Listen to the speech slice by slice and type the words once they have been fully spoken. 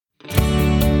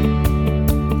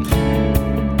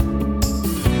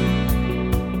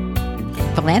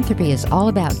Philanthropy is all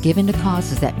about giving to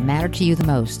causes that matter to you the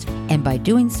most, and by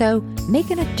doing so,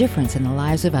 making a difference in the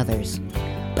lives of others.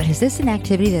 But is this an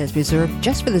activity that is reserved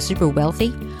just for the super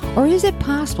wealthy, or is it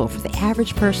possible for the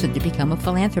average person to become a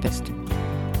philanthropist?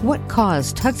 What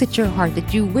cause tugs at your heart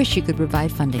that you wish you could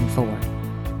provide funding for?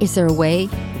 Is there a way,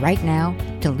 right now,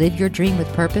 to live your dream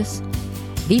with purpose?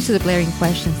 These are the blaring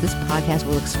questions this podcast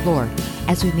will explore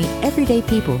as we meet everyday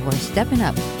people who are stepping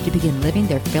up to begin living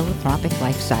their philanthropic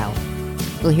lifestyle.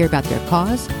 We'll hear about their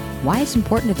cause, why it's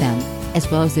important to them, as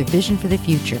well as their vision for the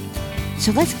future.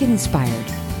 So let's get inspired,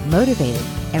 motivated,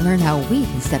 and learn how we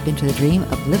can step into the dream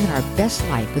of living our best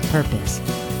life with purpose.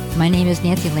 My name is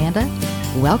Nancy Landa.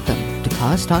 Welcome to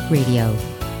Cause Talk Radio.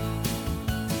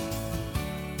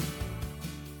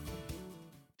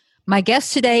 My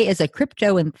guest today is a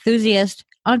crypto enthusiast,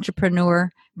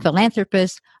 entrepreneur,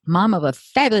 philanthropist, mom of a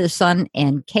fabulous son,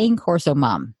 and cane corso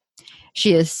mom.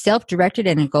 She is self-directed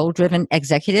and a goal-driven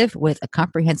executive with a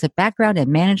comprehensive background in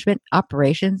management,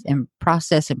 operations, and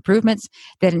process improvements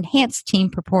that enhance team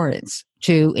performance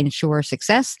to ensure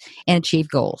success and achieve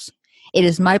goals. It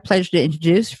is my pleasure to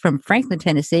introduce from Franklin,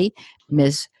 Tennessee,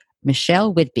 Ms.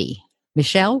 Michelle Whitby.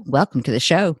 Michelle, welcome to the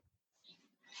show.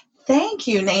 Thank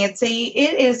you, Nancy.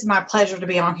 It is my pleasure to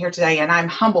be on here today, and I'm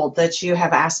humbled that you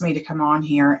have asked me to come on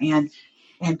here and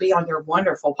be on your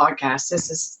wonderful podcast.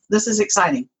 This is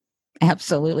exciting.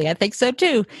 Absolutely. I think so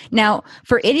too. Now,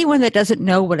 for anyone that doesn't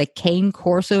know what a cane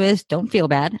corso is, don't feel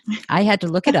bad. I had to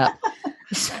look it up.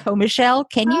 So, Michelle,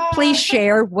 can you please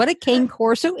share what a cane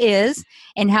corso is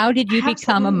and how did you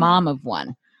become a mom of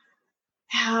one?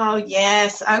 Oh,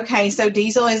 yes. Okay. So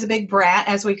Diesel is a big brat,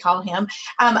 as we call him.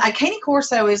 A cane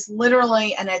corso is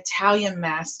literally an Italian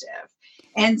Mastiff.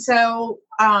 And so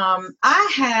my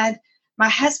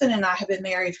husband and I have been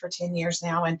married for 10 years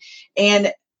now,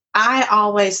 and I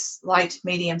always liked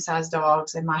medium-sized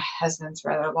dogs, and my husband's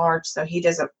rather large, so he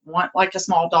doesn't want like a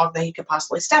small dog that he could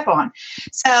possibly step on.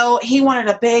 So he wanted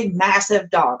a big, massive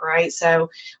dog, right? So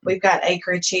we've got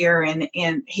acreage here, and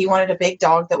he wanted a big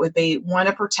dog that would be, one,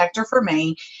 a protector for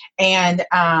me, and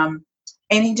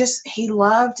he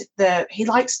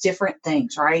likes different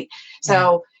things, right?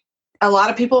 So a lot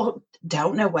of people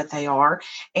don't know what they are,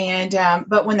 and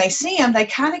but when they see them, they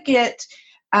kind of get.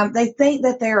 They think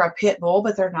that they're a pit bull,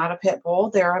 but they're not a pit bull.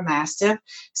 They're a mastiff.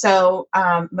 So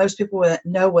most people would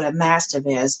know what a mastiff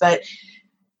is, but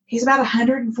he's about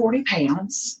 140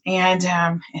 pounds,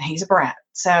 and he's a brat.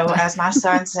 So as my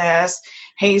son says,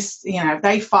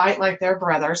 they fight like they're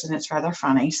brothers, and it's rather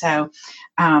funny. So,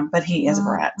 but he is a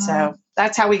brat. So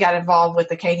that's how we got involved with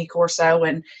the cane corso.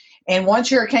 And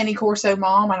once you're a cane corso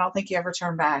mom, I don't think you ever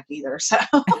turn back either. So,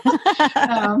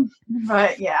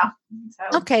 but yeah.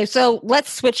 So. Okay. So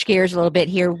let's switch gears a little bit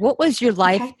here. What was your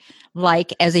life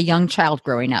like as a young child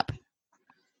growing up?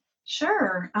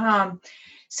 Sure. My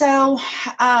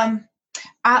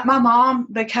mom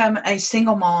became a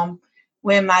single mom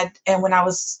when I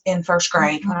was in first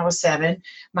grade, when I was 7.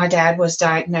 My dad was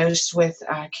diagnosed with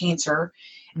cancer.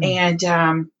 And,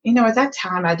 at that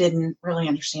time, I didn't really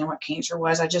understand what cancer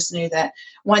was. I just knew that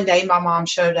one day my mom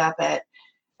showed up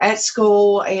at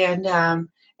school, and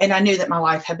I knew that my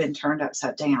life had been turned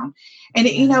upside down. And,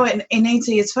 and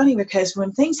Nancy, it's funny because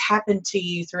when things happen to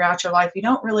you throughout your life, you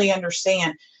don't really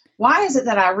understand why is it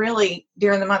that I really,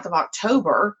 during the month of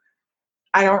October,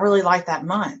 I don't really like that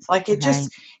month. Like it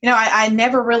just, I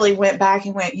never really went back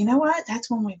and went, you know what, that's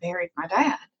when we buried my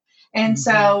dad. And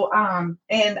so,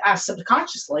 and I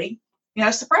subconsciously,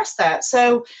 suppressed that.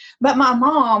 So, but my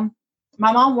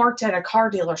mom worked at a car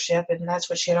dealership, and that's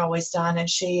what she had always done. And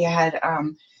she had,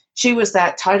 she was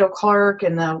that title clerk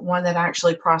and the one that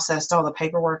actually processed all the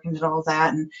paperwork and did all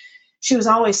that. And she was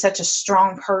always such a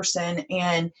strong person.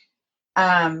 And,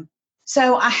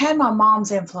 so I had my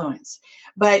mom's influence,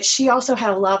 but she also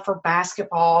had a love for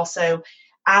basketball. So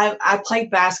I played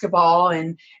basketball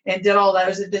and did all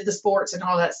those and did the sports and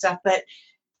all that stuff. But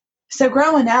so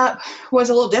growing up was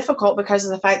a little difficult because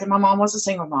of the fact that my mom was a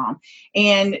single mom,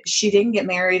 and she didn't get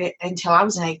married until I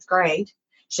was in 8th grade.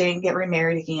 She didn't get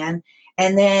remarried again.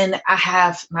 And then I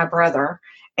have my brother,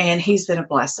 and he's been a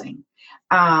blessing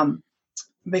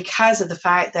because of the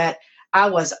fact that I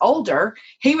was older.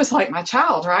 He was like my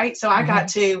child, right? So I got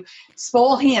to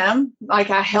spoil him. Like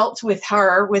I helped with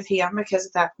him because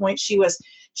at that point she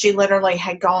literally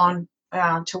had gone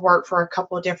to work for a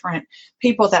couple of different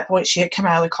people. At that point she had come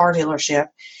out of the car dealership,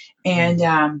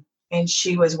 and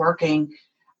she was working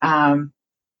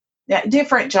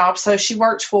different jobs. So she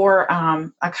worked for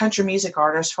a country music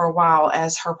artist for a while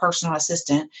as her personal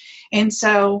assistant. And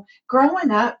so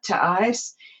growing up to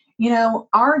us,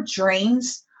 our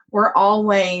dreams were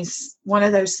always one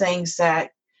of those things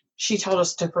that she told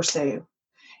us to pursue.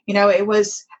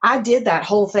 I did that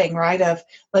whole thing, right? Of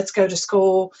let's go to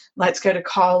school, let's go to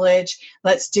college,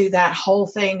 let's do that whole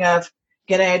thing of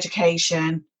get an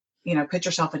education, put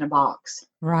yourself in a box.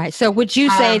 Right. So would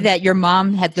you say that your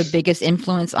mom had the biggest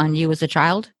influence on you as a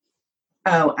child?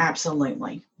 Oh,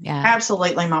 absolutely. Yeah.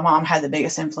 Absolutely. My mom had the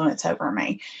biggest influence over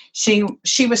me. She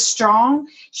was strong,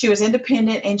 she was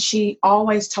independent, and she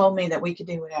always told me that we could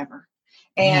do whatever.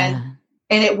 And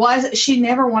she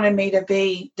never wanted me to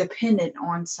be dependent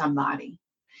on somebody.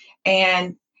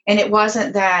 And it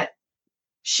wasn't that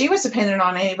she was dependent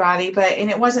on anybody, and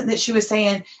it wasn't that she was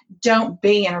saying, don't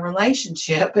be in a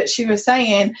relationship, but she was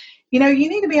saying, you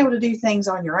need to be able to do things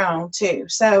on your own too.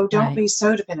 So don't be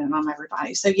so dependent on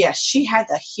everybody. So yes, she had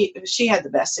the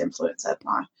best influence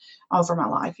over my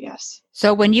life. Yes.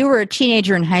 So when you were a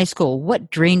teenager in high school, what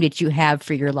dream did you have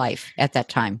for your life at that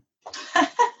time?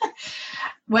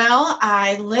 Well,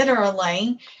 I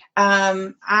literally,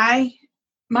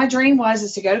 my dream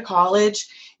is to go to college,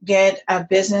 get a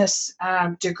business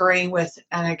degree with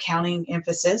an accounting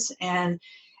emphasis. And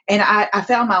I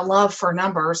found my love for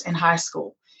numbers in high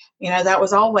school. Math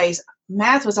was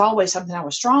always something I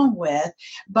was strong with,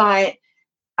 but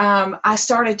I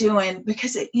started doing,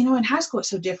 because, in high school, it's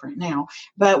so different now.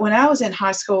 But when I was in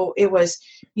high school, it was,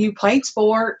 you played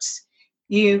sports.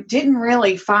 You didn't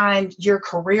really find your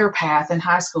career path in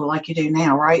high school like you do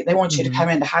now, right? They want you to come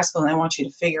into high school and they want you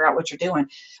to figure out what you're doing.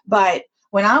 But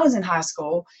when I was in high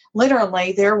school,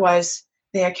 literally there was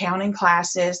the accounting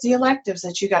classes, the electives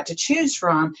that you got to choose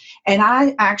from. And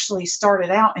I actually started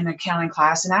out in accounting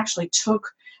class and actually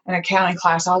took an accounting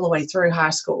class all the way through high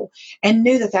school and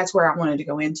knew that that's where I wanted to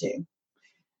go into.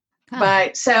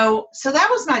 But so that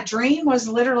was my dream, was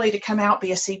literally to come out,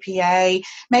 be a CPA,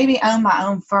 maybe own my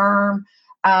own firm,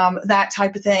 that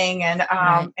type of thing, and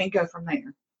go from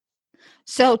there.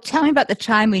 So tell me about the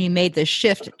time when you made the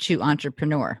shift to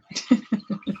entrepreneur.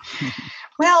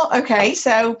 Well, okay.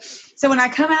 So when I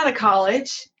come out of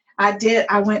college,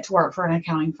 I went to work for an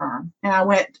accounting firm,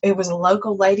 and it was a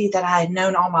local lady that I had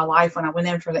known all my life. When I went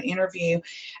in for the interview,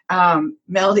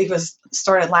 Melody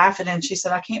started laughing, and she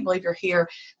said, I can't believe you're here,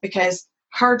 because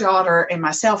her daughter and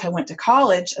myself had went to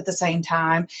college at the same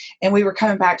time, and we were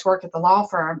coming back to work at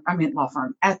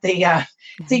the at the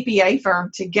CPA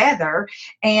firm together.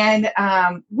 And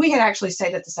we had actually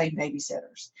stayed at the same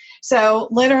babysitters. So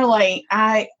literally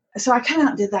I kind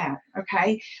of did that.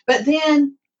 Okay. But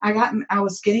then I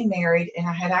was getting married, and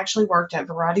I had actually worked at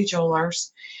Variety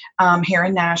Jewelers here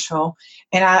in Nashville.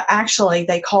 And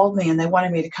they called me and they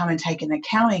wanted me to come and take an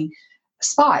accounting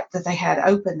spot that they had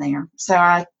open there. So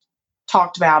I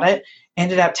talked about it,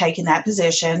 ended up taking that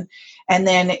position. And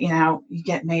then, you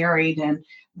get married,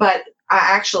 but I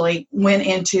actually went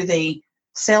into the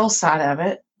sales side of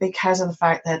it because of the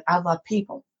fact that I love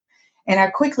people. And I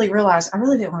quickly realized I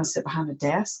really didn't want to sit behind a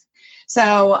desk.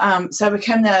 So I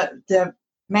became the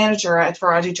manager at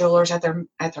Variety Jewelers at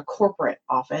their corporate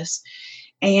office.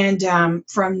 And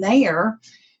from there,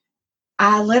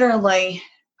 I literally,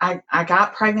 I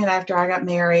got pregnant after I got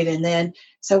married. And then,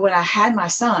 so when I had my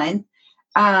son,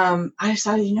 I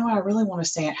decided, I really want to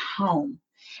stay at home.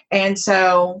 And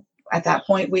so at that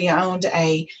point, we owned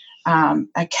a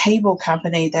cable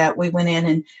company that we went in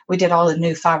and we did all the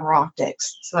new fiber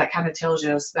optics. So that kind of tells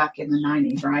you it's back in the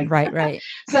 90s, right? Right.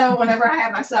 So whenever I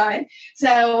had my son,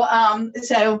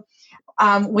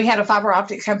 we had a fiber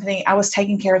optic company. I was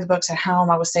taking care of the books at home.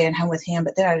 I was staying home with him,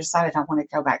 but then I decided I wanted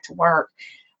to go back to work.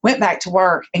 Went back to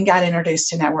work and got introduced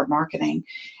to network marketing.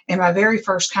 And my very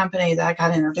first company that I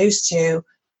got introduced to,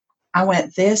 I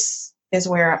went, this is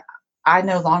where I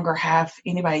no longer have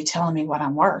anybody telling me what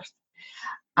I'm worth.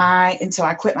 And so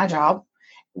I quit my job,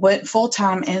 went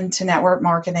full-time into network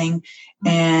marketing,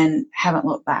 and haven't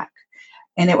looked back.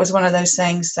 And it was one of those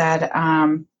things that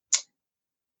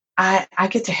I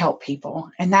get to help people.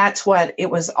 And that's what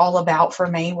it was all about for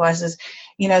me was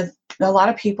a lot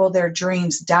of people, their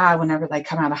dreams die whenever they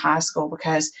come out of high school,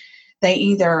 because they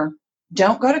either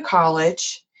don't go to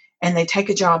college and they take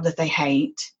a job that they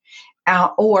hate,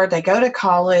 or they go to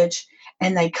college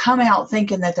and they come out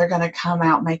thinking that they're going to come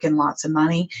out making lots of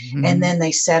money, and then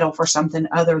they settle for something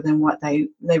other than what they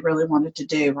really wanted to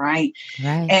do, right?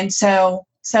 And so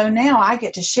now I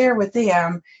get to share with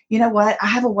them, you know what, I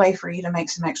have a way for you to make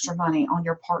some extra money on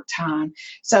your part-time.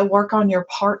 So work on your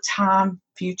part-time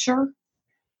future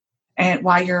and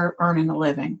while you're earning a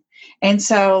living. And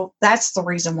so that's the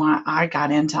reason why I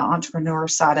got into entrepreneur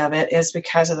side of it, is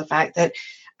because of the fact that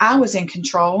I was in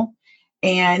control,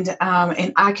 and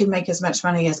I could make as much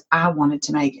money as I wanted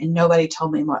to make, and nobody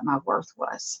told me what my worth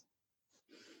was.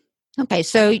 Okay,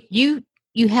 so you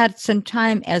you had some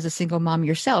time as a single mom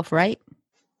yourself, right?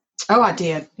 Oh, I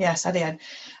did. Yes, I did.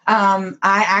 I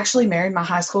actually married my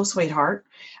high school sweetheart.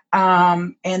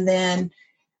 And then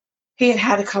he had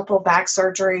had a couple of back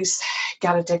surgeries,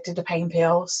 got addicted to pain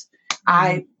pills.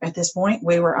 At this point,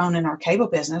 we were owning our cable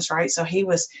business, right? So he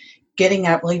was getting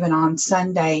up, leaving on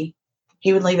Sunday.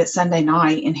 He would leave at Sunday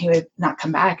night and he would not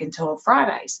come back until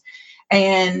Fridays.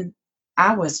 And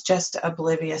I was just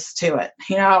oblivious to it.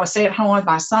 I was staying at home with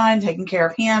my son, taking care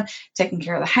of him, taking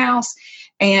care of the house.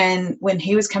 And when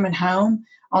he was coming home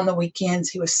on the weekends,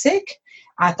 he was sick.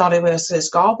 I thought it was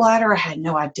his gallbladder. I had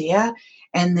no idea.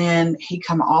 And then he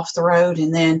come off the road,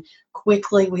 and then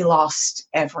quickly we lost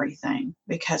everything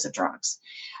because of drugs.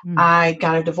 I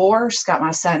got a divorce, got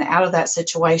my son out of that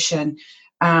situation.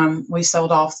 We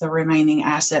sold off the remaining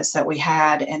assets that we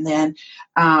had, and then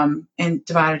and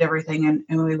divided everything,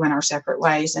 and we went our separate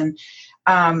ways. And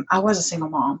I was a single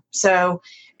mom. So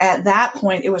at that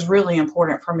point, it was really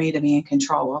important for me to be in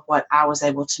control of what I was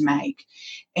able to make.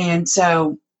 And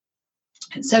so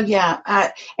yeah,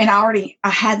 I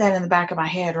had that in the back of my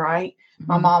head, right?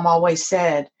 My mom always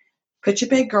said, put your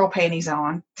big girl panties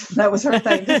on. That was her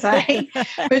thing to say.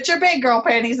 Put your big girl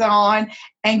panties on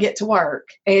and get to work.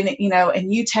 And,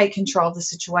 and you take control of the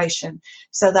situation.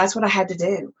 So that's what I had to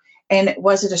do. And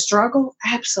was it a struggle?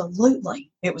 Absolutely.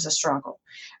 It was a struggle.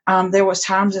 There was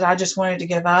times that I just wanted to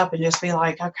give up and just be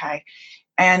like, okay.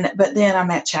 But then I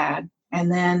met Chad,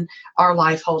 and then our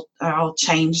life all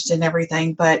changed and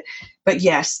everything. But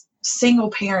yes, single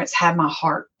parents have my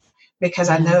heart, because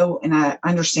I know and I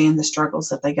understand the struggles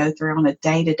that they go through on a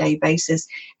day-to-day basis.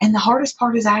 And the hardest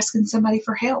part is asking somebody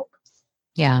for help.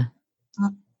 Yeah.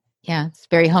 Yeah. It's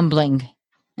very humbling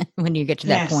when you get to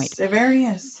that point. Yes, it very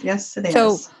is. Yes, it is.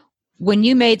 So when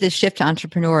you made the shift to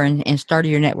entrepreneur and started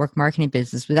your network marketing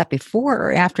business, was that before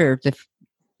or after the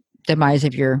demise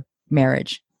of your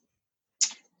marriage?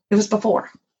 It was before.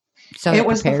 So it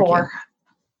was before.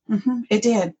 It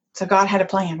did. So God had a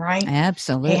plan, right?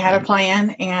 Absolutely. He had a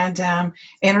plan and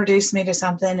introduced me to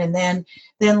something. And then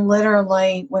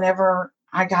literally whenever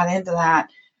I got into that,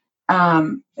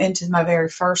 into my very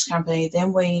first company,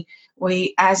 then we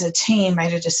as a team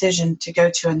made a decision to go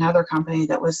to another company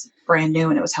that was brand new,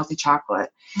 and it was Healthy Chocolate.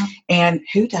 And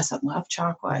who doesn't love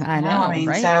chocolate? I know. I mean,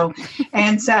 right? So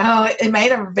it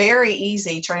made a very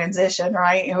easy transition,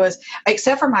 right? It was,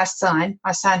 except for my son.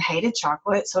 My son hated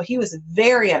chocolate, so he was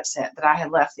very upset that I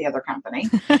had left the other company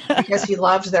because he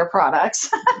loved their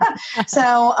products.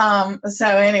 So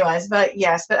anyways, but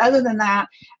other than that,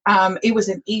 it was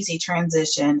an easy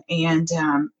transition, and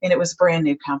it was a brand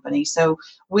new company. So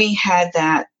we had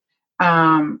that.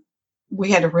 We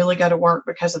had to really go to work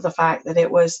because of the fact that it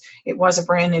was a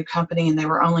brand new company, and they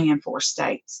were only in 4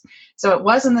 states. So it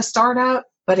wasn't a startup,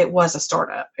 but it was a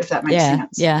startup, if that makes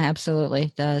sense. Yeah, absolutely.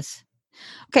 It does.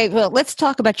 Okay. Well, let's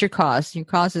talk about your cause. Your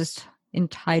cause is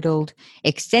entitled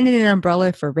Extending an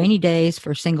Umbrella for Rainy Days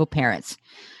for Single Parents.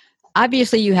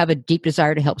 Obviously, you have a deep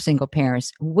desire to help single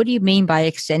parents. What do you mean by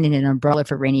extending an umbrella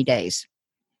for rainy days?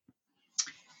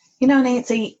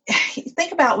 Nancy,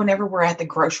 think about whenever we're at the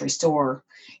grocery store,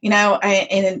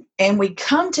 and we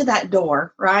come to that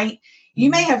door, right?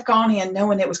 You may have gone in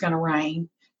knowing it was going to rain,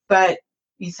 but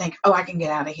you think, oh, I can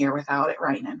get out of here without it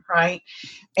raining, right?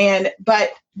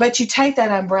 But you take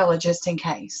that umbrella just in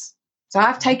case. So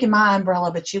I've taken my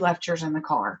umbrella, but you left yours in the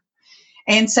car.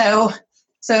 And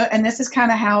and this is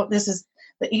kind of how, this is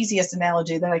the easiest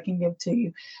analogy that I can give to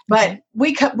you. But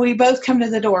we both come to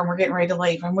the door and we're getting ready to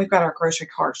leave, and we've got our grocery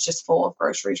carts just full of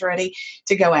groceries ready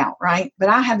to go out, right? But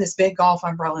I have this big golf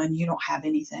umbrella and you don't have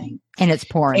anything. And it's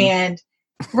pouring. And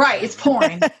right, it's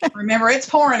pouring. Remember, it's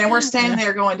pouring, and we're standing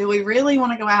there going, do we really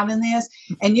want to go out in this?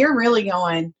 And you're really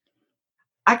going,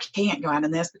 I can't go out in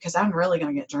this because I'm really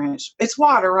going to get drenched. It's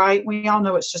water, right? We all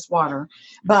know it's just water,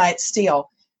 but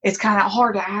still, it's kind of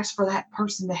hard to ask for that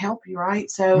person to help you,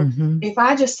 right? So if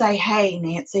I just say, hey,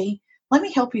 Nancy, let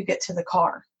me help you get to the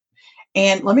car,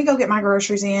 and let me go get my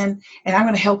groceries in, and I'm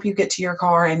going to help you get to your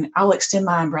car, and I'll extend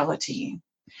my umbrella to you.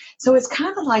 So it's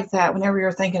kind of like that whenever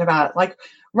you're thinking about it. Like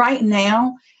right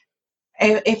now,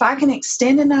 if I can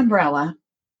extend an umbrella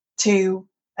to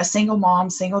a single mom,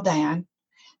 single dad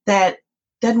that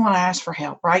doesn't want to ask for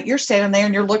help, right? You're standing there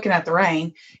and you're looking at the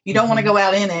rain. You don't want to go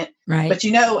out in it, right? But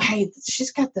hey,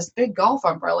 she's got this big golf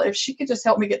umbrella. If she could just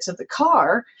help me get to the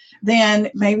car,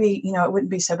 then maybe, it wouldn't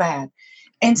be so bad.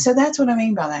 And so that's what I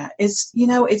mean by that. It's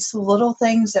the little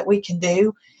things that we can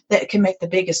do that can make the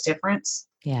biggest difference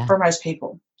for most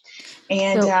people.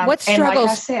 And, so what struggles, and like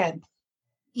I said,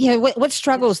 what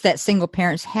struggles that single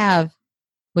parents have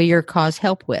will your cause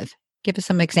help with? Give us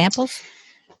some examples.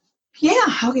 Yeah,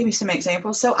 I'll give you some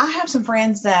examples. So I have some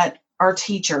friends that are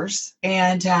teachers,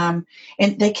 and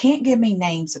they can't give me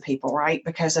names of people, right?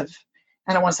 Because of,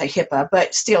 I don't want to say HIPAA,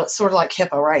 but still, it's sort of like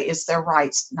HIPAA, right? It's their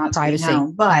rights not to be Privacy.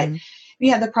 known, but Mm-hmm.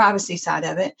 yeah, the privacy side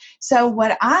of it. So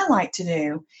what I like to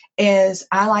do is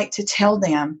I like to tell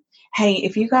them, hey,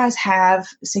 if you guys have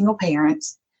single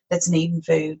parents that's needing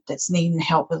food, that's needing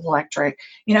help with electric,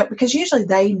 because usually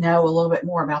they know a little bit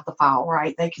more about the file,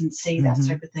 right? They can see that Mm-hmm.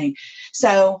 type of thing.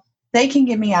 So they can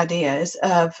give me ideas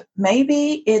of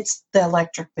maybe it's the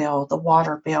electric bill, the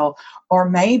water bill, or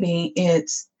maybe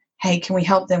it's, hey, can we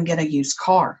help them get a used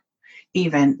car?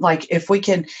 Even like if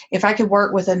I could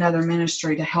work with another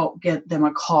ministry to help get them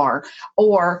a car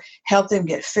or help them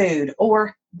get food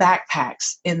or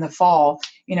backpacks in the fall,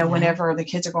 Yeah. whenever the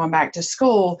kids are going back to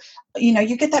school,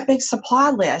 you get that big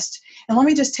supply list. And let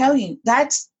me just tell you,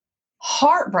 that's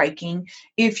heartbreaking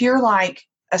if you're like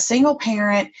a single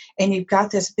parent and you've got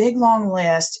this big long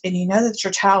list and you know that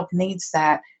your child needs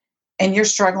that and you're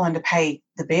struggling to pay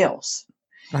the bills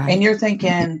and Right. you're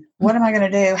thinking, what am I going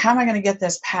to do? How am I going to get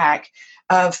this pack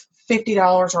of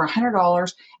 $50 or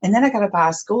 $100? And then I got to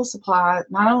buy school supply,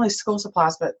 not only school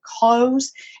supplies, but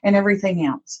clothes and everything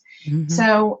else. Mm-hmm.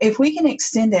 So if we can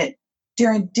extend it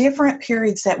during different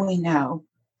periods that we know,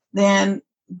 then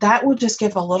that will just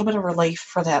give a little bit of relief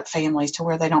for that families to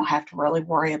where they don't have to really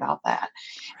worry about that.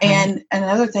 Right. And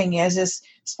another thing is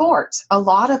sports. A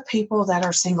lot of people that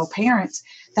are single parents,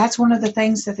 that's one of the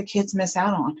things that the kids miss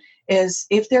out on is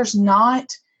if there's not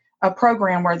a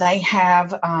program where they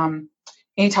have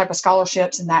any type of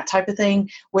scholarships and that type of thing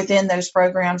within those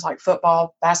programs like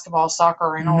football, basketball,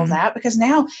 soccer, and all of Mm-hmm. that. Because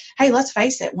now, hey, let's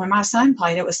face it, when my son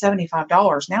played, it was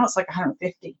 $75. Now it's like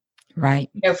 $150. Right.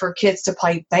 For kids to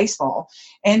play baseball.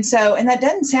 And that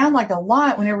doesn't sound like a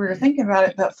lot whenever you're thinking about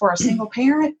it, but for a single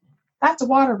parent, that's a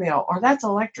water bill or that's an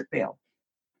electric bill.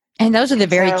 And those are the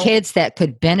very So, kids that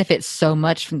could benefit so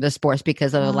much from the sports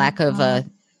because of a lack of a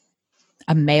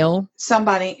male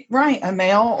somebody, right, a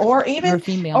male or or even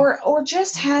female. or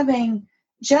just having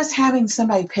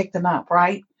somebody pick them up,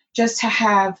 right? Just to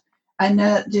have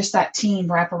just that team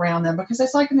wrap around them because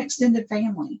it's like an extended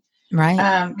family.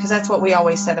 Right. Because that's what we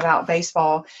always said about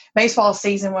baseball. Baseball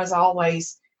season was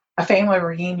always a family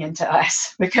reunion to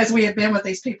us because we had been with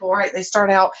these people, right? They start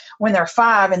out when they're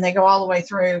 5 and they go all the way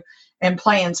through and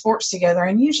playing sports together.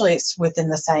 And usually it's within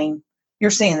you're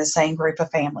seeing the same group of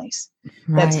families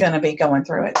that's Right. going to be going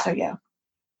through it. So, yeah.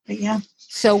 But, yeah.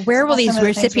 So where will That's some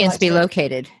these of the things we recipients like be to do.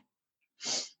 located?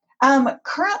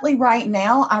 Currently, right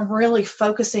now, I'm really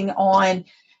focusing on,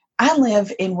 I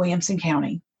live in Williamson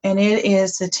County, and it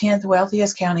is the 10th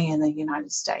wealthiest county in the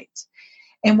United States.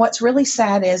 And what's really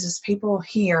sad is people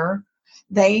here,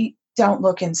 they don't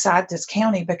look inside this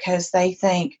county because they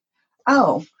think,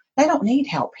 oh, they don't need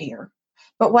help here.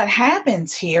 But what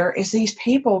happens here is these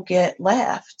people get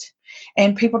left,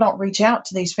 and people don't reach out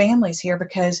to these families here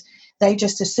because they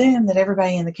just assume that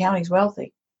everybody in the county is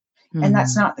wealthy. And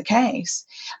that's not the case.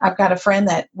 I've got a friend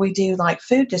that we do like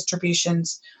food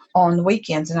distributions on the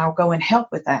weekends, and I'll go and help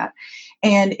with that.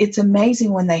 And it's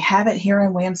amazing when they have it here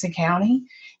in Williamson County.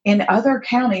 In other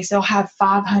counties, they'll have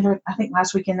 500. I think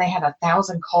last weekend they had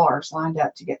 1,000 cars lined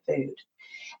up to get food.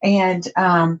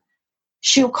 And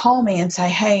she'll call me and say,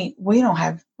 hey, we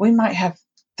might have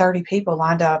 30 people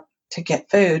lined up to get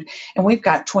food, and we've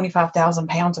got 25,000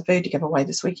 pounds of food to give away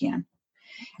this weekend.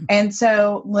 And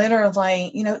so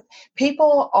literally,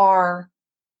 people are,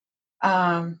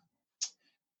 I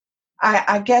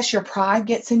guess your pride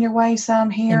gets in your way some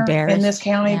here in this Embarrassed.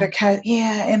 county Yeah. because,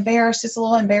 embarrassed. It's a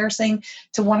little embarrassing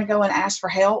to want to go and ask for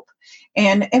help.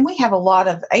 And we have a lot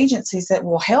of agencies that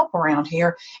will help around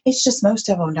here. It's just most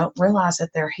of them don't realize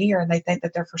that they're here and they think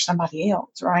that they're for somebody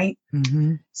else, right?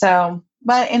 Mm-hmm. So,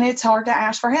 and it's hard to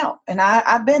ask for help. And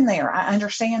I've been there. I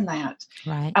understand that.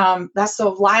 Right. That's the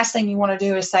last thing you want to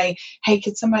do is say, hey,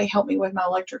 could somebody help me with my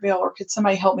electric bill, or could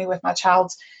somebody help me with my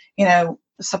child's,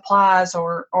 supplies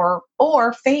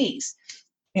or fees?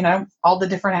 All the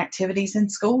different activities in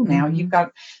school now. Mm-hmm. You've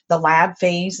got the lab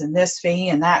fees and this fee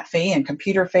and that fee and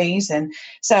computer fees. And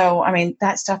so,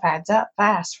 that stuff adds up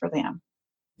fast for them.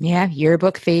 Yeah.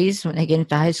 Yearbook fees when they get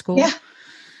into high school. Yeah.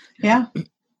 Yeah.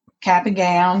 Cap and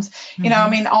gowns,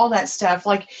 all that stuff.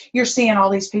 Like you're seeing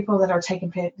all these people that are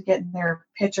getting their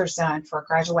pictures done for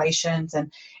graduations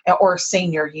or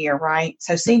senior year, right?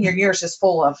 So senior year is just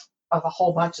full of a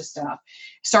whole bunch of stuff,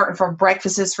 starting from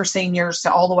breakfasts for seniors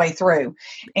to all the way through.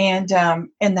 And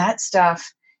that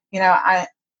stuff, I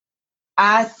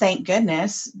thank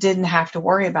goodness didn't have to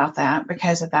worry about that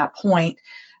because at that point,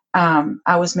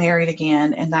 I was married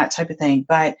again and that type of thing.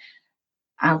 But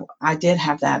I did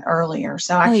have that earlier.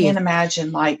 So I can't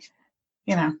imagine like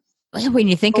you know, Well, when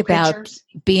you think cool about pictures.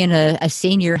 being a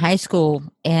senior in high school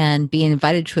and being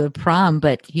invited to a prom,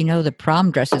 but the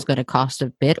prom dress is going to cost a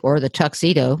bit, or the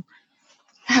tuxedo.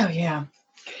 Oh yeah.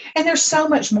 And there's so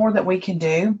much more that we can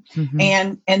do.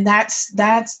 Mm-hmm. And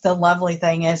that's the lovely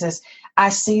thing is I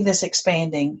see this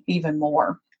expanding even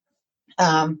more.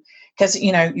 Because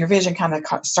your vision kind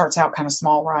of starts out kind of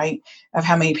small, right? Of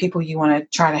how many people you want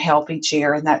to try to help each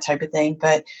year and that type of thing.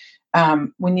 But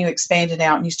when you expand it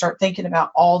out and you start thinking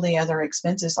about all the other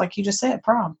expenses, like you just said,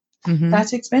 prom, Mm-hmm.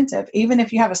 that's expensive. Even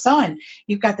if you have a son,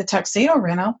 you've got the tuxedo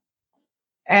rental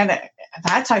and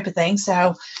that type of thing.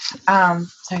 So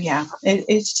yeah,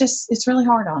 it's really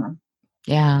hard on them.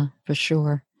 Yeah, for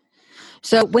sure.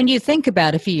 So when you think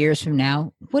about a few years from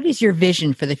now, what is your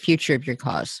vision for the future of your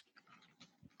cause?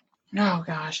 Oh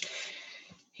gosh,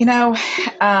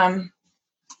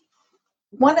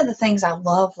 one of the things I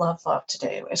love to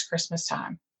do is Christmas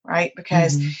time, right?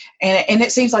 Because, Mm-hmm. and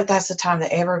it seems like that's the time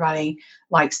that everybody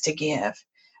likes to give.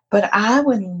 But I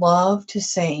would love to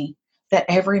see that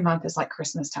every month is like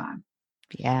Christmas time.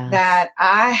 Yeah. That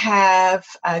I have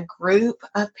a group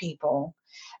of people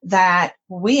that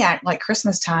we act like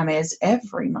Christmas time is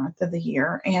every month of the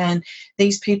year. And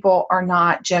these people are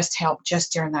not just helped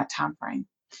just during that time frame.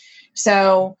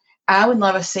 So I would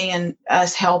love seeing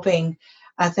us helping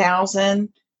 1,000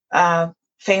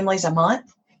 families a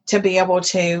month to be able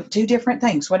to do different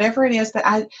things, whatever it is. But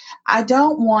I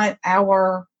don't want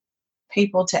our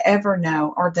people to ever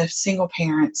know, or the single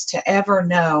parents to ever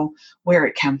know where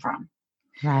it came from.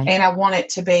 Right. And I want it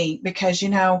to be, because,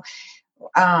 I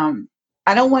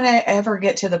don't want to ever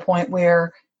get to the point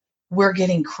where we're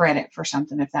getting credit for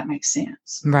something, if that makes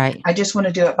sense. Right. I just want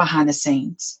to do it behind the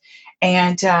scenes.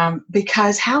 And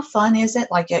because how fun is it?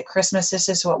 Like at Christmas, this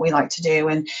is what we like to do.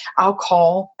 And I'll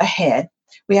call ahead.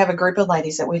 We have a group of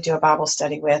ladies that we do a Bible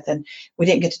study with, and we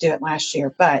didn't get to do it last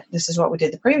year, but this is what we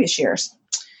did the previous years.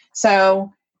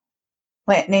 So,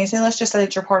 Nancy, let's just say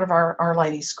that you're part of our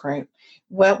ladies group.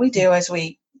 What we do is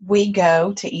we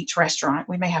go to each restaurant.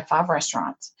 We may have 5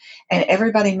 restaurants, and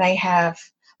everybody may have,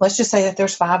 let's just say that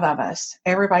there's 5 of us.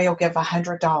 Everybody will give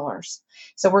 $100.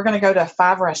 So we're going to go to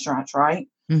 5 restaurants, right?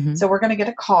 Mm-hmm. So we're going to get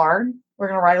a card. We're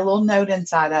going to write a little note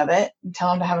inside of it and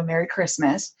tell them to have a Merry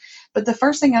Christmas. But the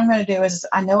first thing I'm going to do is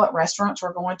I know what restaurants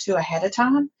we're going to ahead of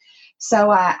time. So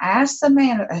I asked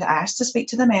to speak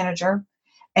to the manager,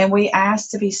 and we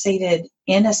asked to be seated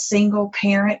in a single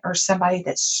parent or somebody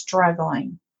that's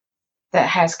struggling, that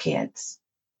has kids,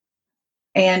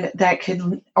 and that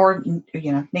could, or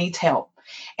needs help.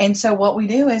 And so what we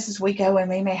do is we go, and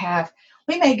we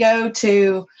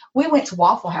went to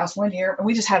Waffle House one year, and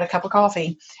we just had a cup of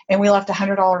coffee, and we left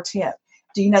 $100 tip.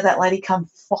 Do you know that lady come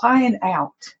flying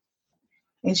out?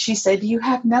 And she said, "You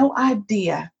have no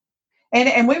idea."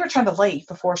 And we were trying to leave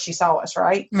before she saw us,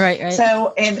 right? Right.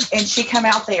 So, and she come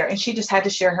out there, and she just had to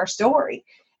share her story.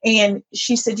 And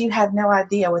she said, "You have no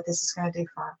idea what this is going to do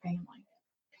for our family."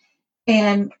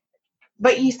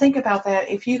 But you think about that,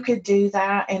 if you could do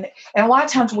that, and a lot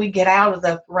of times we get out of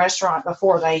the restaurant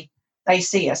before they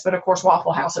see us. But of course,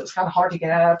 Waffle House, it was kind of hard to get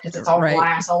out of because it's all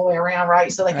glass all the way around,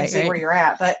 right? So they can see where you're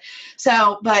at. But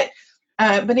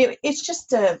it's just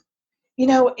that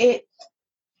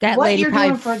what lady you're probably,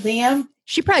 doing for them.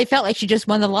 She probably felt like she just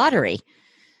won the lottery.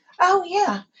 Oh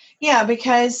yeah. Yeah,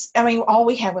 because all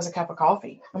we had was a cup of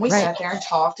coffee, and we sat there and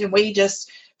talked, and we just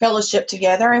fellowship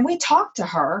together, and we talked to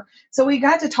her. So we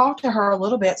got to talk to her a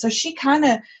little bit. So she kind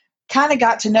of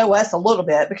got to know us a little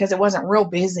bit, because it wasn't real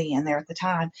busy in there at the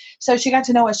time. So she got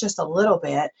to know us just a little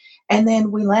bit. And then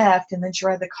we left, and then she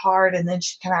read the card, and then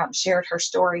she came out and shared her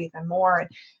story even more. And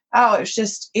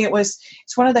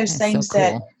it's one of those things so cool.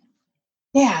 that,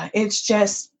 yeah, it's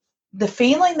just the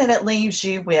feeling that it leaves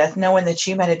you with, knowing that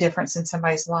you made a difference in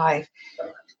somebody's life,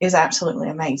 is absolutely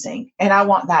amazing. And I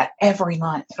want that every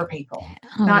month for people,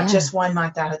 not just 1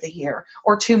 month out of the year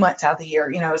or 2 months out of the year.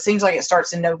 It seems like it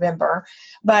starts in November,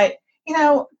 but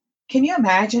can you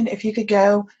imagine if you could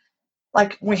go,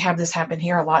 like we have this happen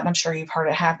here a lot, and I'm sure you've heard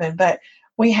it happen, but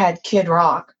we had Kid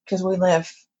Rock, because we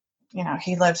live,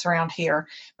 he lives around here,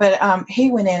 but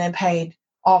he went in and paid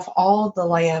off all of the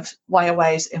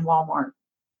layaways in Walmart.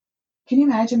 Can you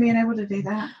imagine being able to do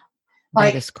that?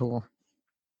 That is cool.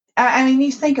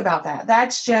 You think about that.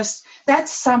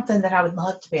 That's something that I would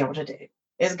love to be able to do,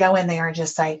 is go in there and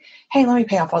just say, "Hey, let me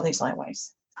pay off all these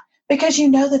layaways." Because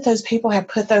that those people have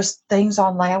put those things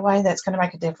on layaway that's going to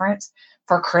make a difference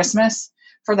for Christmas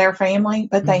for their family,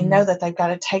 but they know that they've got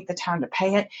to take the time to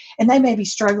pay it. And they may be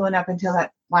struggling up until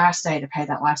that last day to pay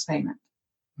that last payment.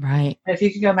 Right. But if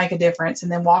you could go make a difference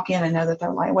and then walk in and know that their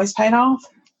layaway's paid off,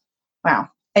 wow.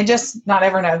 And just not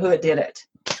ever know who it did it.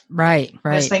 Right.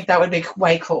 I just think that would be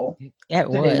way cool It to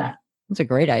do would. that. It's a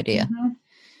great idea. Mm-hmm.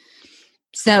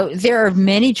 So there are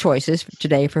many choices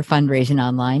today for fundraising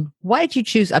online. Why did you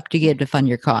choose Up to Give to fund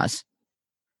your cause?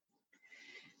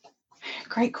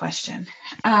 Great question.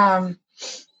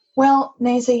 Well,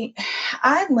 Nancy,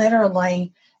 I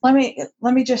literally, let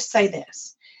me just say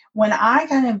this. When I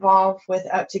got involved with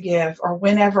Up to Give, or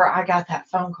whenever I got that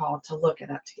phone call to look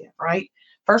at Up to Give, right?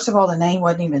 First of all, the name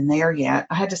wasn't even there yet.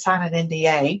 I had to sign an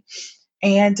NDA.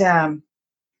 And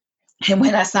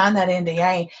when I signed that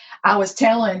NDA, I was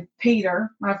telling Peter,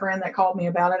 my friend that called me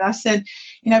about it, I said,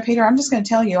 Peter, I'm just going to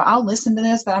tell you, I'll listen to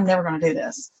this, but I'm never going to do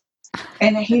this.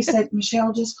 And he said,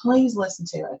 Michelle, just please listen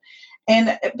to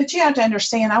it. But you have to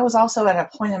understand, I was also at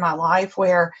a point in my life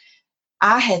where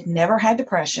I had never had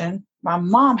depression. My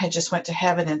mom had just went to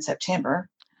heaven in September.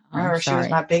 Remember, she was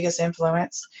my biggest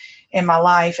influence in my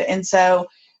life. And so,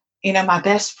 my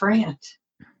best friend.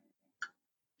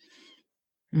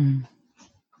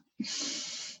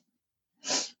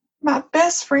 My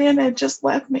best friend had just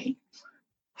left me.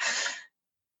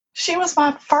 She was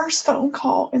my first phone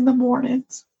call in the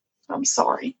mornings. I'm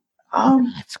sorry.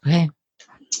 That's okay.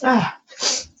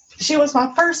 She was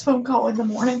my first phone call in the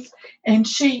morning, and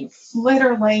she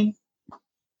literally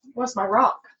was my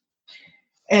rock.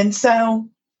 And so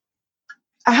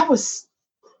I was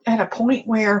at a point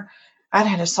where I'd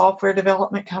had a software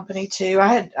development company too.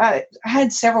 I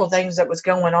had several things that was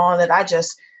going on that I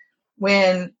just,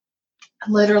 when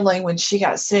she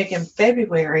got sick in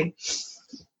February,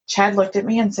 Chad looked at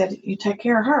me and said, you take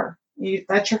care of her.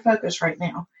 That's your focus right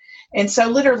now. And so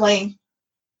literally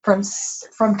from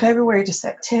February to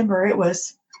September, it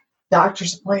was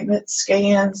doctor's appointments,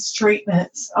 scans,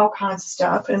 treatments, all kinds of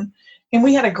stuff. And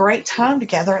we had a great time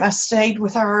together, and I stayed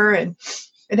with her and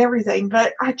everything.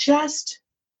 But I just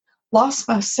lost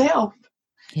myself,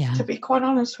 to be quite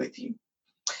honest with you.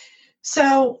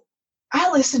 So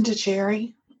I listened to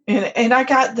Jerry, and I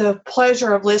got the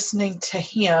pleasure of listening to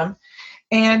him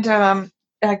and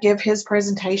give his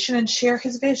presentation and share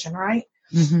his vision, right?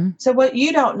 Mm-hmm. So what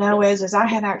you don't know is I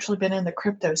had actually been in the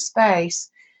crypto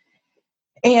space,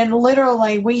 and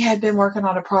literally we had been working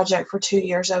on a project for 2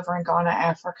 years over in Ghana,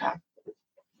 Africa.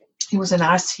 It was an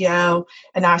ICO.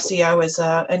 An ICO is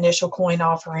an initial coin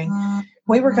offering.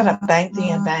 We were going to bank the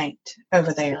unbanked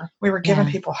over there. We were giving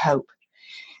people hope.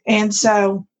 And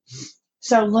so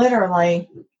literally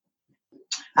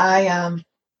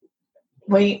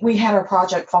we had our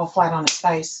project fall flat on its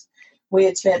face. We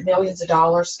had spent millions of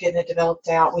dollars getting it developed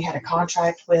out. We had a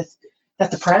contract that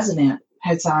the president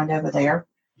had signed over there.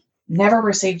 Never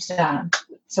received a dime.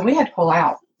 So we had to pull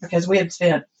out because we had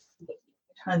spent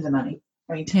tons of money.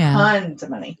 Tons of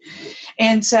money.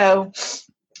 And so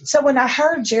when I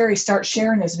heard Jerry start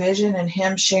sharing his vision and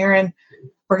him sharing,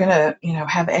 we're going to,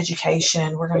 have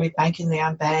education, we're going to be banking the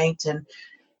unbanked,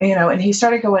 and he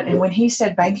started going, and when he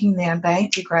said banking the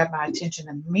unbanked, he grabbed my attention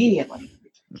immediately.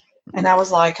 And I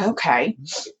was like, okay,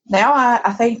 now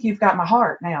I think you've got my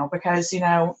heart now, because,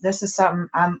 this is something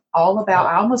I'm all about.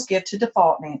 I almost give to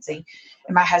default, Nancy.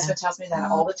 And my husband tells me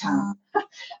that all the time,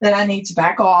 that I need to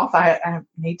back off. I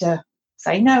need to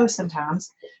say no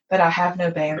sometimes, but I have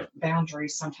no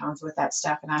boundaries sometimes with that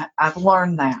stuff. And I've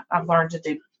learned that. I've learned to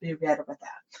do better with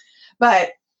that.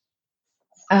 But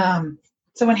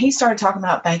so when he started talking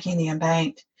about banking the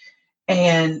unbanked,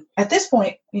 and at this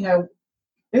point,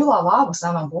 Ooh La La was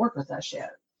not on board with us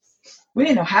yet. We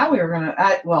didn't know how we were going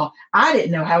to, I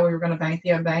didn't know how we were going to bank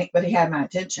the unbanked, but he had my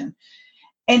attention.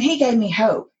 And he gave me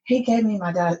hope. He gave me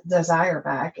my desire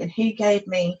back. And he gave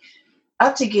me,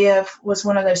 Up to Give was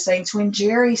one of those things. When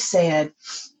Jerry said,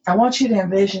 I want you to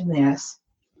envision this.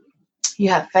 You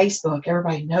have Facebook.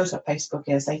 Everybody knows what Facebook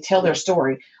is. They tell their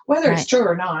story, whether it's true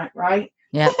or not, right?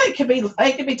 Yeah. It could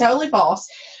be totally false,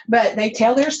 but they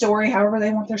tell their story however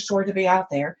they want their story to be out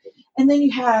there. And then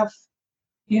you have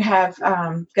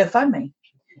GoFundMe.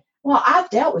 Well, I've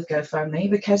dealt with GoFundMe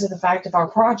because of the fact of our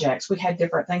projects. We had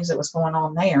different things that was going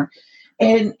on there.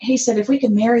 And he said, if we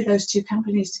can marry those two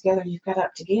companies together, you've got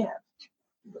Up to Give.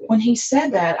 When he said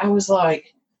that, I was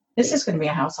like, this is going to be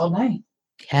a household name.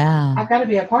 Yeah. I've got to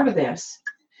be a part of this.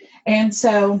 And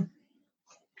so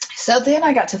then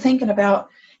I got to thinking about,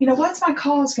 what's my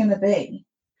cause going to be?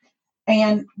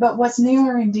 But what's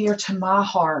near and dear to my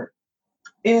heart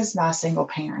is my single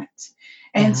parent.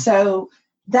 And so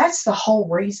that's the whole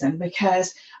reason,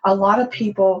 because a lot of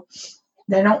people,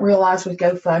 they don't realize with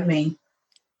GoFundMe,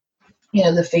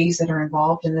 the fees that are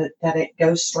involved and that it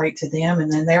goes straight to them,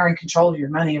 and then they're in control of your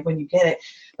money when you get it.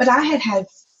 But I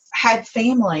had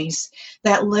families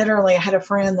that literally, I had a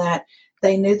friend that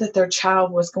they knew that their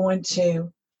child was going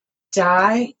to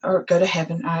die or go to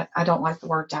heaven. I don't like the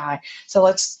word die. So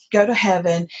let's go to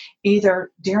heaven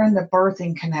either during the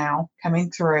birthing canal coming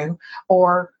through,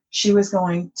 or she was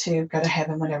going to go to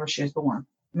heaven whenever she was born,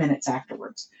 minutes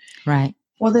afterwards. Right.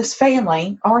 Well, this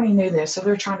family already knew this, so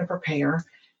they're trying to prepare.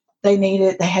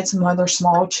 They had some other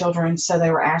small children, so they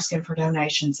were asking for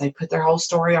donations. They put their whole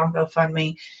story on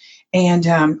GoFundMe,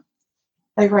 and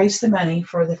they raised the money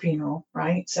for the funeral,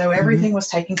 right? So everything was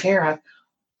taken care of.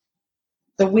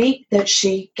 The week that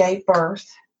she gave birth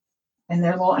and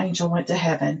their little angel went to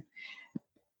heaven,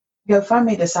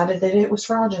 GoFundMe decided that it was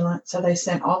fraudulent, so they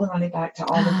sent all the money back to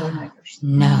all the donors.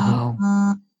 No.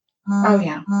 Oh,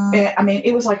 yeah. I mean,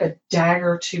 it was like a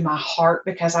dagger to my heart,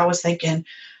 because I was thinking,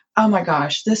 oh my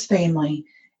gosh, this family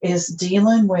is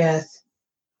dealing with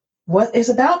what is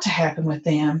about to happen with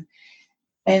them,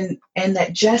 and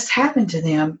that just happened to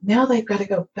them. Now they've got to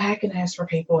go back and ask for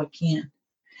people again.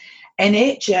 And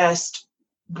it just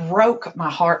broke my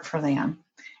heart for them.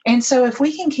 And so if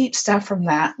we can keep stuff from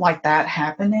that, like that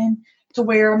happening, to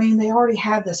where, I mean, they already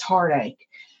have this heartache,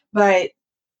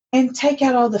 and take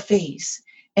out all the fees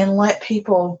and let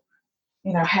people,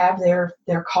 have their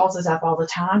causes up all the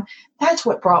time. That's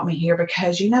what brought me here,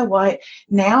 because you know what?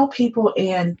 Now people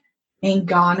in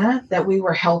Ghana that we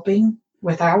were helping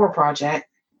with our project,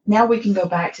 now we can go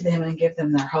back to them and give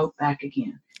them their hope back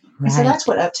again. Right. And so that's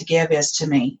what Up to Give is to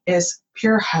me, is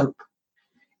pure hope.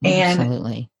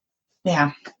 Absolutely. And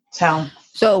yeah.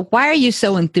 So why are you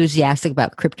so enthusiastic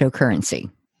about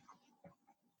cryptocurrency?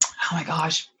 Oh my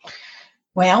gosh.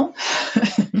 Well,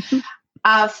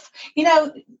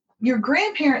 your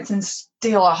grandparents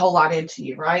instill a whole lot into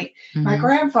you, right? Mm-hmm. My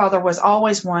grandfather was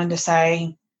always one to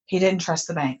say he didn't trust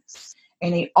the banks,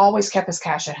 and he always kept his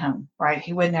cash at home, right?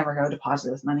 He would never go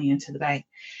deposit his money into the bank.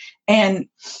 And,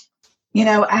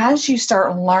 as you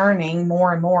start learning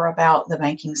more and more about the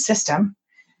banking system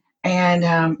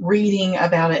and reading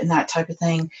about it and that type of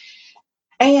thing,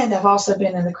 and I've also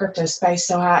been in the crypto space,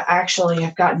 so I actually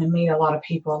have gotten to meet a lot of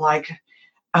people like,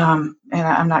 and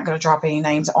I'm not going to drop any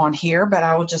names on here, but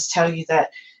I will just tell you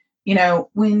that,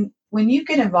 when you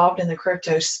get involved in the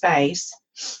crypto space,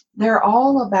 they're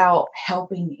all about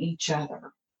helping each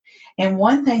other. And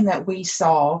one thing that we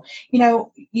saw,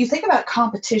 you think about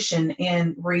competition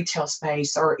in retail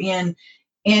space, or in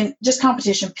just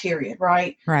competition, period,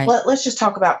 right? Right. Let's just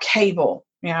talk about cable.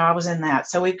 I was in that.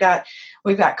 So we've got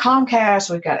Comcast,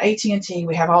 we've got AT&T,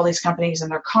 we have all these companies,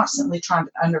 and they're constantly trying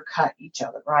to undercut each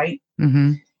other, right?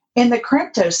 Mm-hmm. In the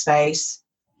crypto space,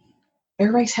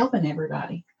 everybody's helping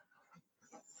everybody.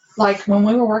 Like when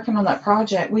we were working on that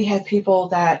project, we had people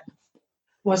that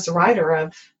was the writer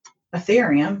of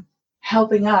Ethereum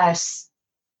helping us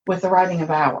with the writing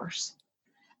of ours,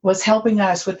 was helping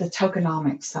us with the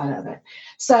tokenomics side of it.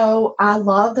 So I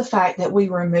love the fact that we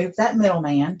removed that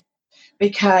middleman,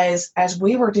 because as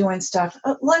we were doing stuff,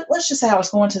 let's just say I was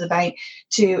going to the bank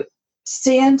to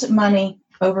send money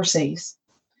overseas.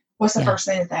 What's the first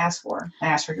thing that they ask for? They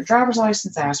ask for your driver's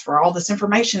license, they ask for all this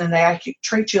information, and they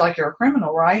treat you like you're a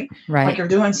criminal, right? Right. Like you're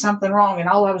doing something wrong, and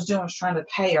all I was doing was trying to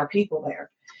pay our people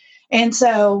there. And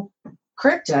so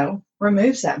crypto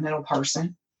removes that middle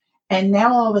person. And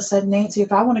now all of a sudden, Nancy,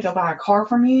 if I want to go buy a car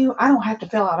from you, I don't have to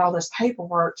fill out all this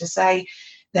paperwork to say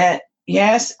that,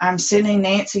 yes, I'm sending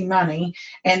Nancy money,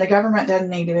 and the government doesn't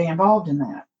need to be involved in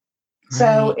that. Right.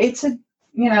 So it's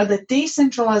the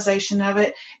decentralization of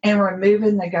it, and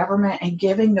removing the government and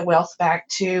giving the wealth back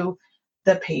to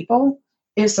the people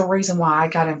is the reason why I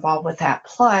got involved with that.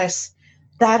 Plus,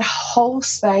 that whole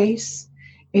space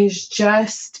is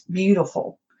just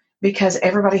beautiful, because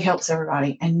everybody helps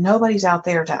everybody, and nobody's out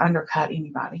there to undercut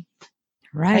anybody.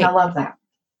 Right. And I love that.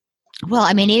 Well,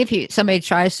 I mean, if somebody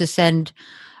tries to send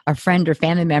a friend or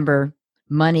family member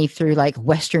money through like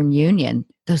Western Union,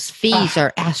 those fees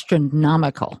are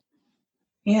astronomical.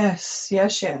 Yes,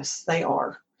 they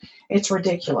are. It's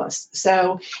ridiculous.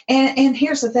 So, and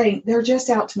here's the thing, they're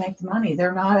just out to make the money.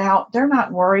 They're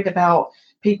not worried about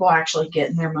people actually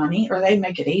getting their money, or they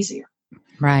make it easier.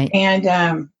 Right.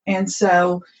 And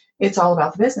so it's all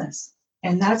about the business,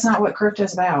 and that's not what crypto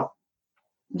is about.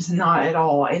 It's not at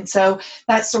all. And so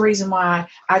that's the reason why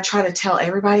I try to tell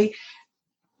everybody,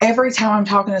 every time I'm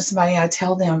talking to somebody, I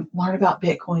tell them, learn about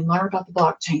Bitcoin, learn about the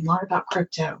blockchain, learn about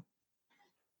crypto.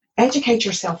 Educate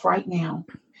yourself right now.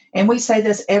 And we say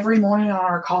this every morning on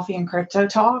our Coffee and Crypto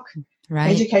Talk.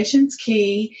 Right. Education's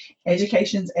key.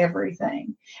 Education's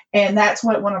everything. And that's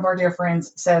what one of our dear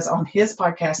friends says on his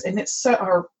podcast. And it's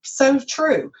so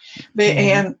true.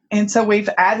 Mm-hmm. And so we've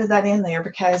added that in there,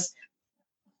 because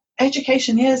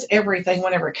education is everything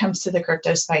whenever it comes to the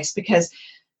crypto space, because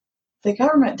the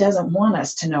government doesn't want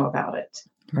us to know about it.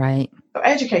 Right. So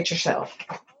educate yourself.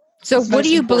 So It's what do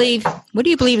most you important. believe? What do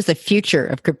you believe is the future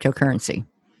of cryptocurrency?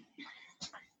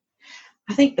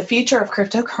 I think the future of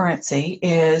cryptocurrency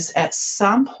is at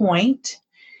some point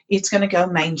it's going to go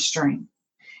mainstream.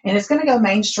 And it's going to go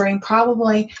mainstream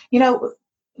probably,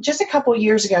 just a couple of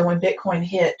years ago when Bitcoin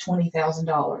hit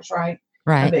 $20,000, right? A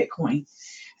Right. Bitcoin.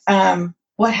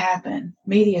 What happened?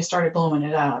 Media started blowing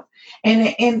it up.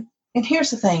 And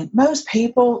here's the thing. Most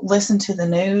people listen to the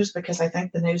news because they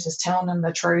think the news is telling them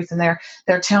the truth and they're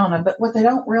telling them. But what they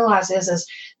don't realize is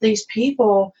these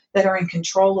people that are in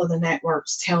control of the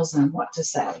networks tells them what to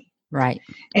say. Right.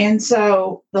 And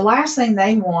so the last thing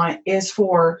they want is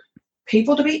for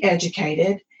people to be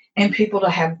educated and people to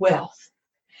have wealth.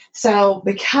 So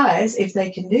because if they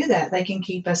can do that, they can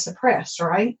keep us suppressed,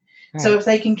 right? So if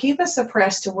they can keep us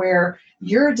suppressed to where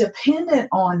you're dependent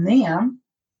on them,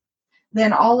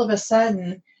 then all of a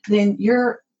sudden, then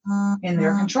you're in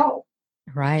their control.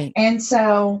 Right. And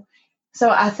so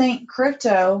I think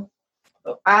crypto,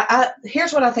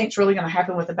 here's what I think is really going to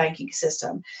happen with the banking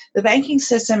system. The banking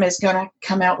system is going to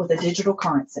come out with a digital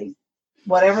currency,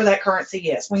 whatever that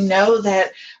currency is. We know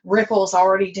that Ripple is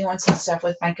already doing some stuff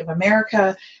with Bank of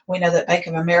America. We know that Bank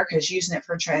of America is using it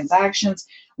for transactions.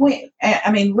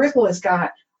 Ripple has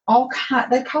got all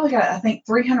kind. They've probably got, I think,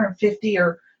 350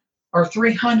 or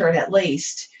 300 at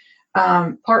least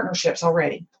partnerships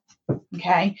already.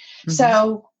 Okay,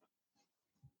 So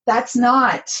that's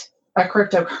not a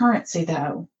cryptocurrency,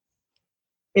 though.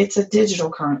 It's a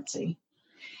digital currency.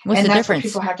 What's and the that's difference? what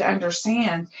people have to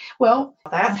understand. Well,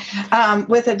 that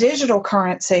with a digital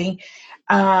currency,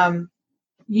 it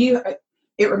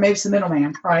removes the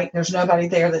middleman, right? There's nobody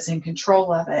there that's in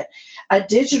control of it. A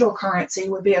digital currency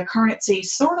would be a currency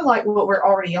sort of like what we're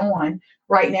already on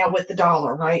right now with the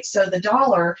dollar, right? So the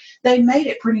dollar, they made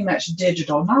it pretty much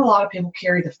digital. Not a lot of people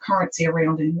carry the currency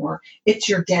around anymore. It's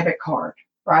your debit card,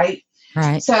 right?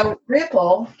 Right. So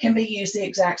Ripple can be used the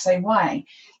exact same way.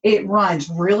 It runs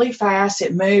really fast.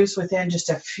 It moves within just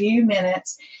a few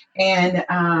minutes. And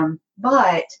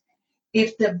but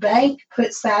if the bank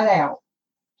puts that out,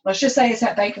 let's just say it's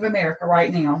at Bank of America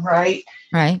right now, right?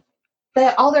 Right.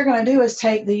 That all they're going to do is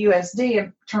take the USD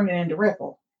and turn it into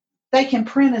Ripple. They can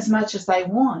print as much as they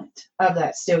want of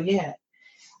that still yet.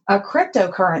 A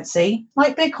cryptocurrency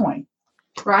like Bitcoin,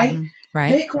 right?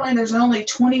 Right. Bitcoin, there's only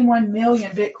 21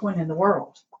 million Bitcoin in the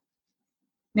world.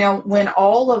 Now, when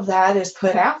all of that is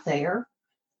put out there,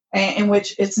 in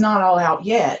which it's not all out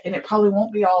yet, and it probably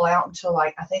won't be all out until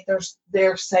I think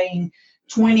they're saying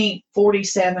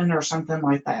 2047 or something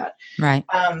like that. Right.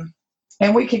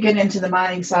 And we could get into the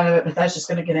mining side of it, but that's just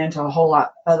going to get into a whole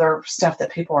lot other stuff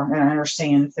that people aren't going to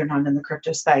understand if they're not in the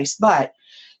crypto space. But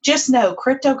just know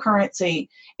cryptocurrency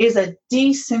is a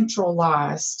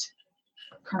decentralized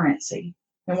currency.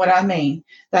 And what I mean,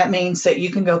 that means that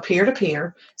you can go peer to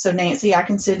peer. So Nancy, I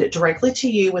can send it directly to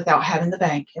you without having the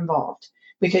bank involved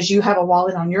because you have a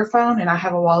wallet on your phone and I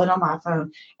have a wallet on my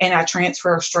phone and I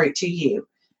transfer straight to you.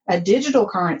 A digital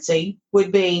currency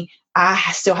would be, I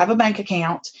still have a bank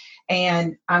account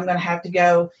and I'm going to have to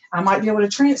go, I might be able to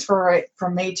transfer it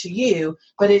from me to you,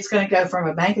 but it's going to go from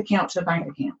a bank account to a bank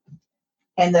account.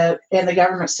 And the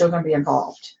government's still going to be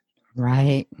involved.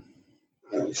 Right.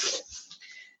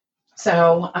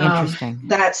 So interesting.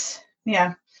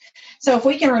 So if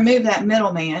we can remove that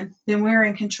middleman, then we're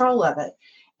in control of it.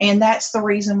 And that's the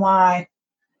reason why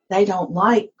they don't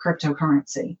like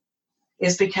cryptocurrency,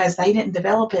 is because they didn't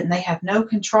develop it and they have no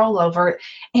control over it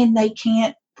and they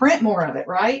can't print more of it,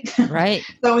 right? Right.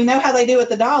 So we know how they do with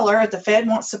the dollar. If the Fed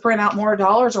wants to print out more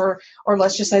dollars or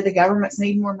let's just say the government's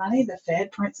needing more money, the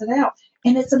Fed prints it out.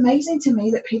 And it's amazing to me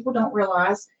that people don't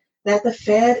realize that the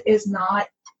Fed is not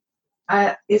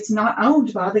it's not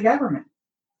owned by the government.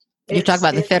 You talk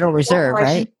about the Federal Reserve,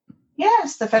 right?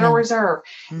 Yes, the Federal Reserve.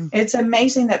 Mm. It's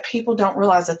amazing that people don't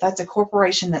realize that that's a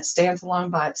corporation that stands alone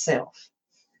by itself.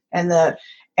 And the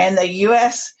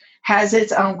U.S. has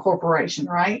its own corporation,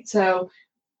 right? So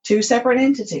 2 separate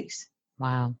entities.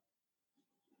 Wow.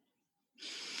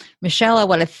 Michelle, I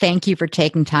want to thank you for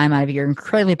taking time out of your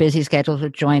incredibly busy schedule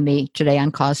to join me today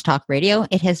on Cause Talk Radio.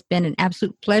 It has been an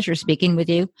absolute pleasure speaking with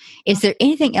you. Is there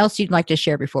anything else you'd like to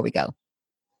share before we go?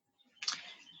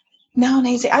 No,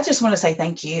 Nancy, I just want to say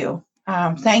thank you.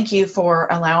 Thank you for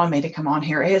allowing me to come on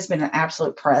here. It has been an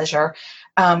absolute pleasure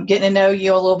getting to know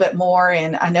you a little bit more.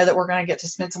 And I know that we're going to get to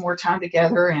spend some more time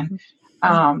together. And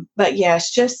but yes,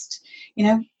 just,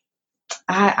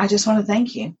 I just want to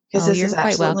thank you because this is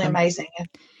absolutely amazing.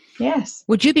 Yes.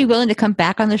 Would you be willing to come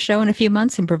back on the show in a few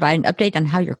months and provide an update on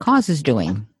how your cause is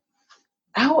doing?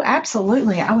 Oh,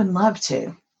 absolutely. I would love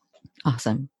to.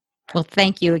 Awesome. Well,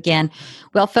 thank you again.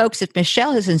 Well, folks, if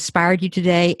Michelle has inspired you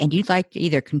today and you'd like to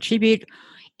either contribute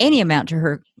any amount to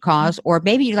her cause, or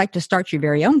maybe you'd like to start your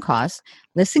very own cause,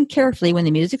 listen carefully when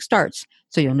the music starts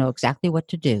so you'll know exactly what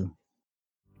to do.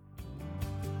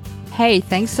 Hey,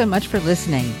 thanks so much for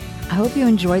listening. I hope you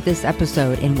enjoyed this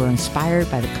episode and were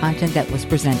inspired by the content that was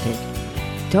presented.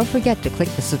 Don't forget to click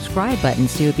the subscribe button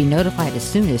so you'll be notified as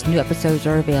soon as new episodes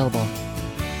are available.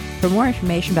 For more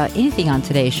information about anything on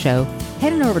today's show,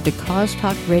 head on over to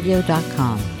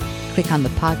causetalkradio.com. Click on the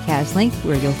podcast link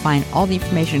where you'll find all the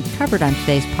information covered on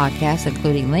today's podcast,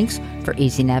 including links for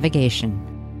easy navigation.